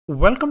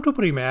Welcome to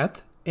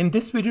Premath. In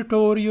this video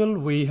tutorial,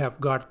 we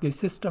have got the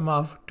system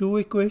of two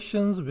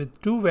equations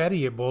with two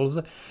variables,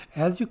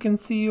 as you can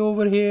see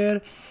over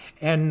here.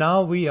 And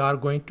now we are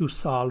going to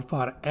solve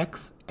for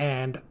x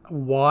and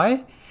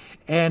y.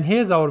 And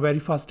here's our very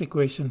first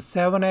equation,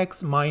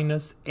 7x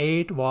minus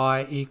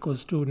 8y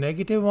equals to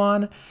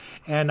 -1.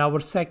 And our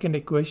second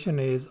equation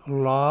is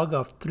log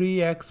of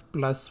 3x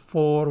plus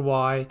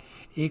 4y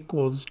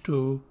equals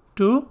to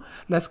 2.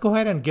 Let's go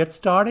ahead and get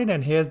started,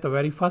 and here's the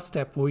very first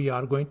step we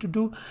are going to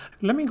do.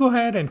 Let me go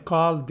ahead and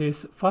call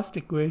this first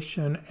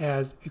equation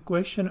as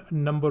equation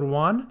number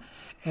 1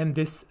 and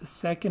this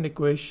second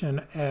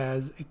equation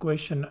as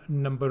equation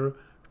number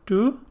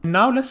 2.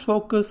 Now let's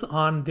focus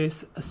on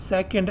this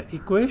second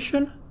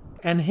equation,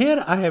 and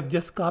here I have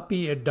just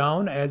copied it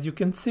down, as you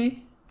can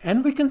see,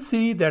 and we can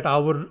see that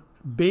our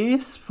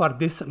base for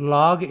this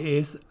log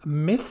is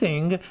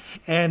missing,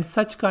 and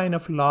such kind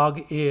of log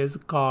is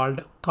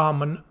called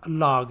common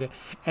log,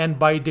 and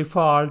by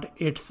default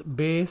its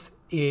base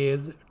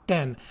is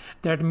 10.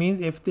 That means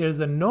if there's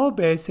a no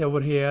base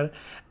over here,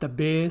 the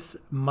base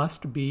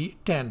must be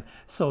 10.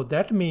 So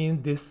that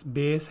means this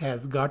base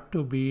has got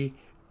to be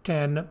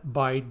 10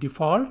 by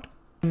default.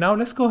 Now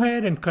let's go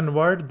ahead and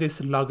convert this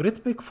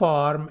logarithmic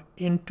form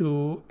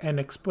into an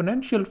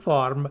exponential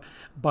form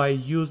by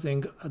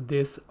using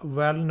this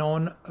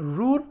well-known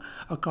rule.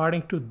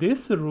 According to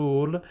this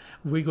rule,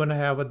 we're going to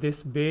have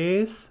this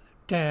base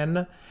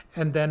 10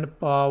 and then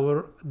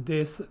power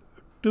this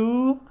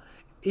 2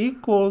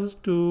 equals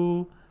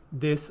to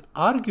this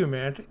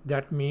argument.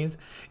 That means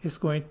it's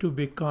going to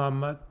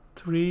become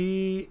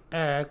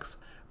 3x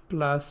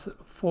plus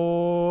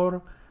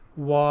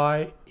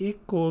 4y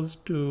equals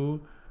to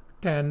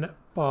 10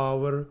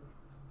 power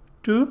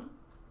 2,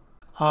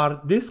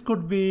 or this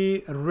could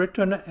be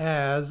written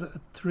as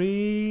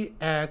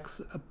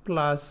 3x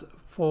plus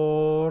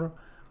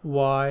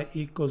 4y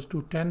equals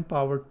to 10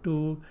 power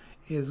 2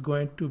 is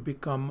going to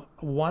become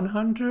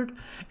 100.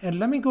 And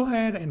let me go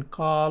ahead and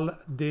call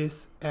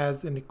this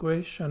as an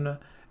equation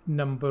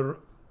number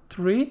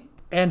 3.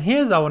 And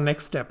here's our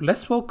next step.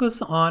 Let's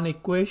focus on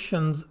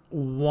equations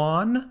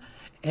 1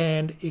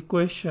 and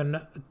equation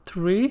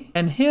 3,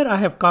 and here I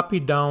have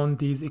copied down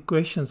these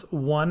equations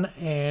 1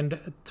 and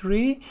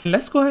 3.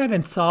 Let's go ahead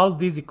and solve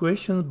these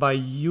equations by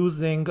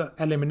using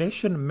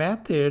elimination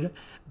method.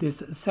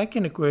 This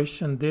second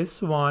equation,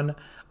 this one,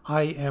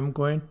 I am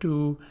going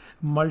to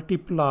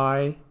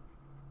multiply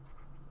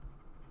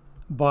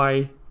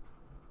by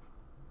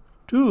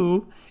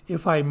 2.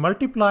 If I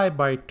multiply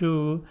by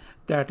 2,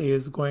 that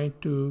is going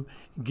to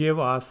give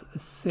us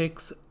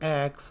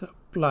 6x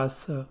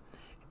plus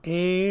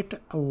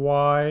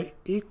 8y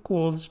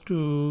equals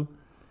to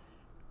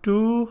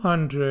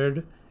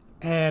 200.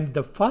 And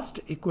the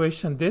first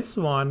equation, this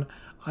one,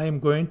 I am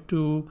going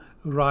to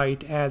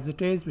write as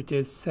it is, which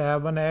is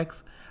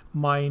 7x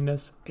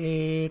minus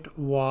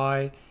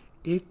 8y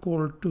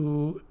equal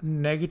to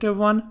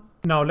 -1.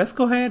 Now let's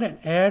go ahead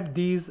and add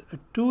these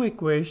two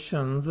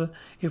equations.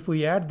 If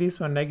we add this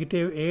one,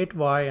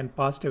 -8y and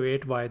positive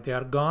 8y, they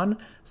are gone.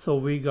 So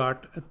we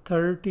got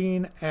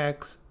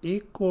 13x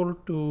equal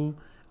to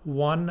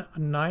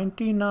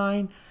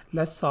 199.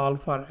 Let's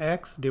solve for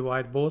x.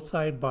 Divide both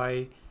sides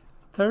by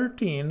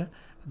 13.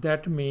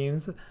 That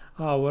means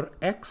our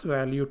x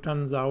value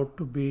turns out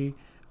to be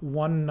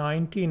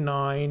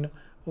 199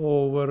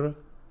 over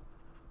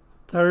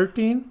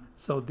 13.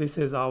 So this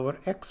is our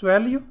x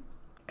value.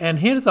 And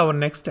here's our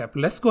next step.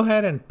 Let's go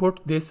ahead and put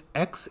this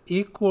x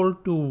equal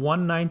to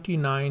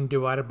 199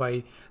 divided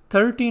by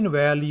 13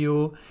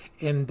 value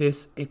in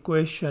this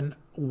equation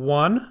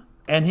 1.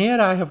 And here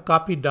I have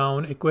copied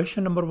down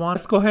equation number 1.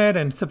 Let's go ahead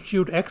and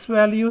substitute x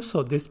value.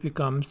 So this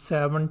becomes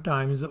 7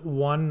 times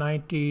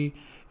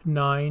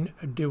 199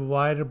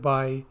 divided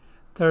by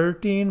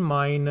 13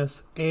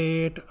 minus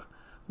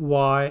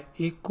 8y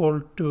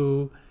equal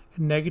to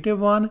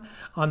 -1.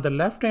 On the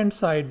left hand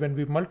side, when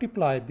we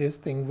multiply this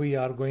thing, we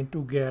are going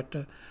to get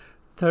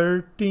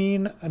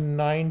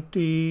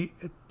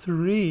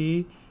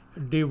 1393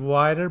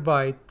 divided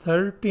by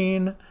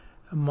 13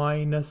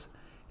 minus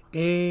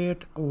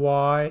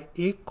 8y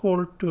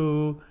equal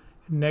to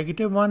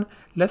 -1.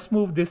 Let's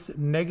move this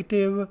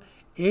negative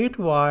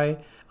 8y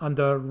on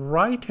the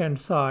right hand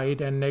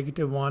side and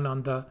 -1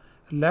 on the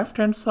left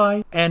hand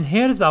side. And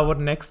here's our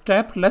next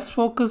step. Let's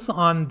focus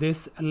on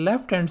this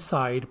left hand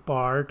side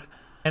part,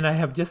 and I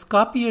have just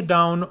copied it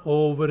down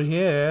over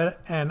here,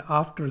 and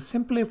after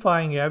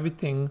simplifying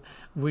everything,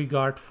 we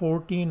got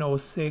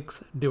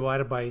 1406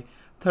 divided by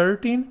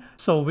 13.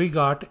 So we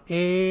got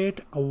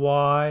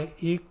 8y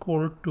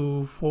equal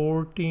to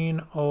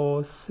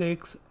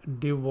 1406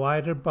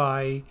 divided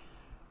by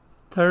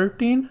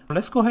 13.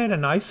 Let's go ahead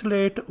and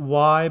isolate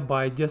y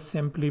by just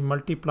simply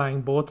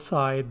multiplying both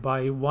sides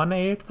by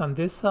 1/8 on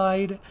this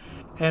side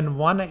and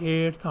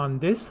 1/8 on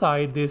this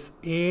side. This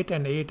 8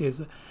 and 8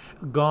 is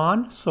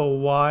gone, so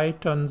y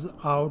turns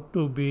out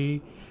to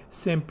be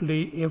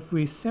simply, if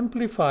we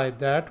simplify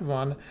that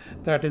one,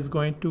 that is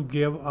going to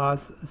give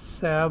us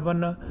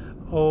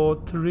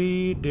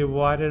 703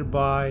 divided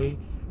by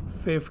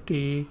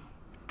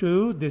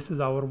 52. This is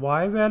our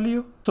y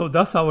value. So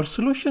thus our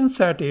solution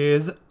set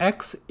is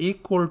x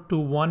equal to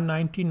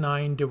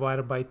 199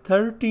 divided by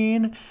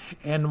 13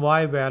 and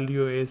y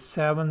value is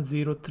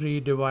 703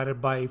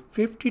 divided by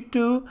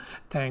 52.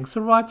 Thanks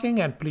for watching,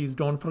 and please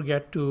don't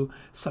forget to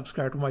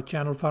subscribe to my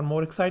channel for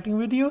more exciting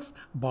videos.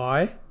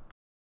 Bye.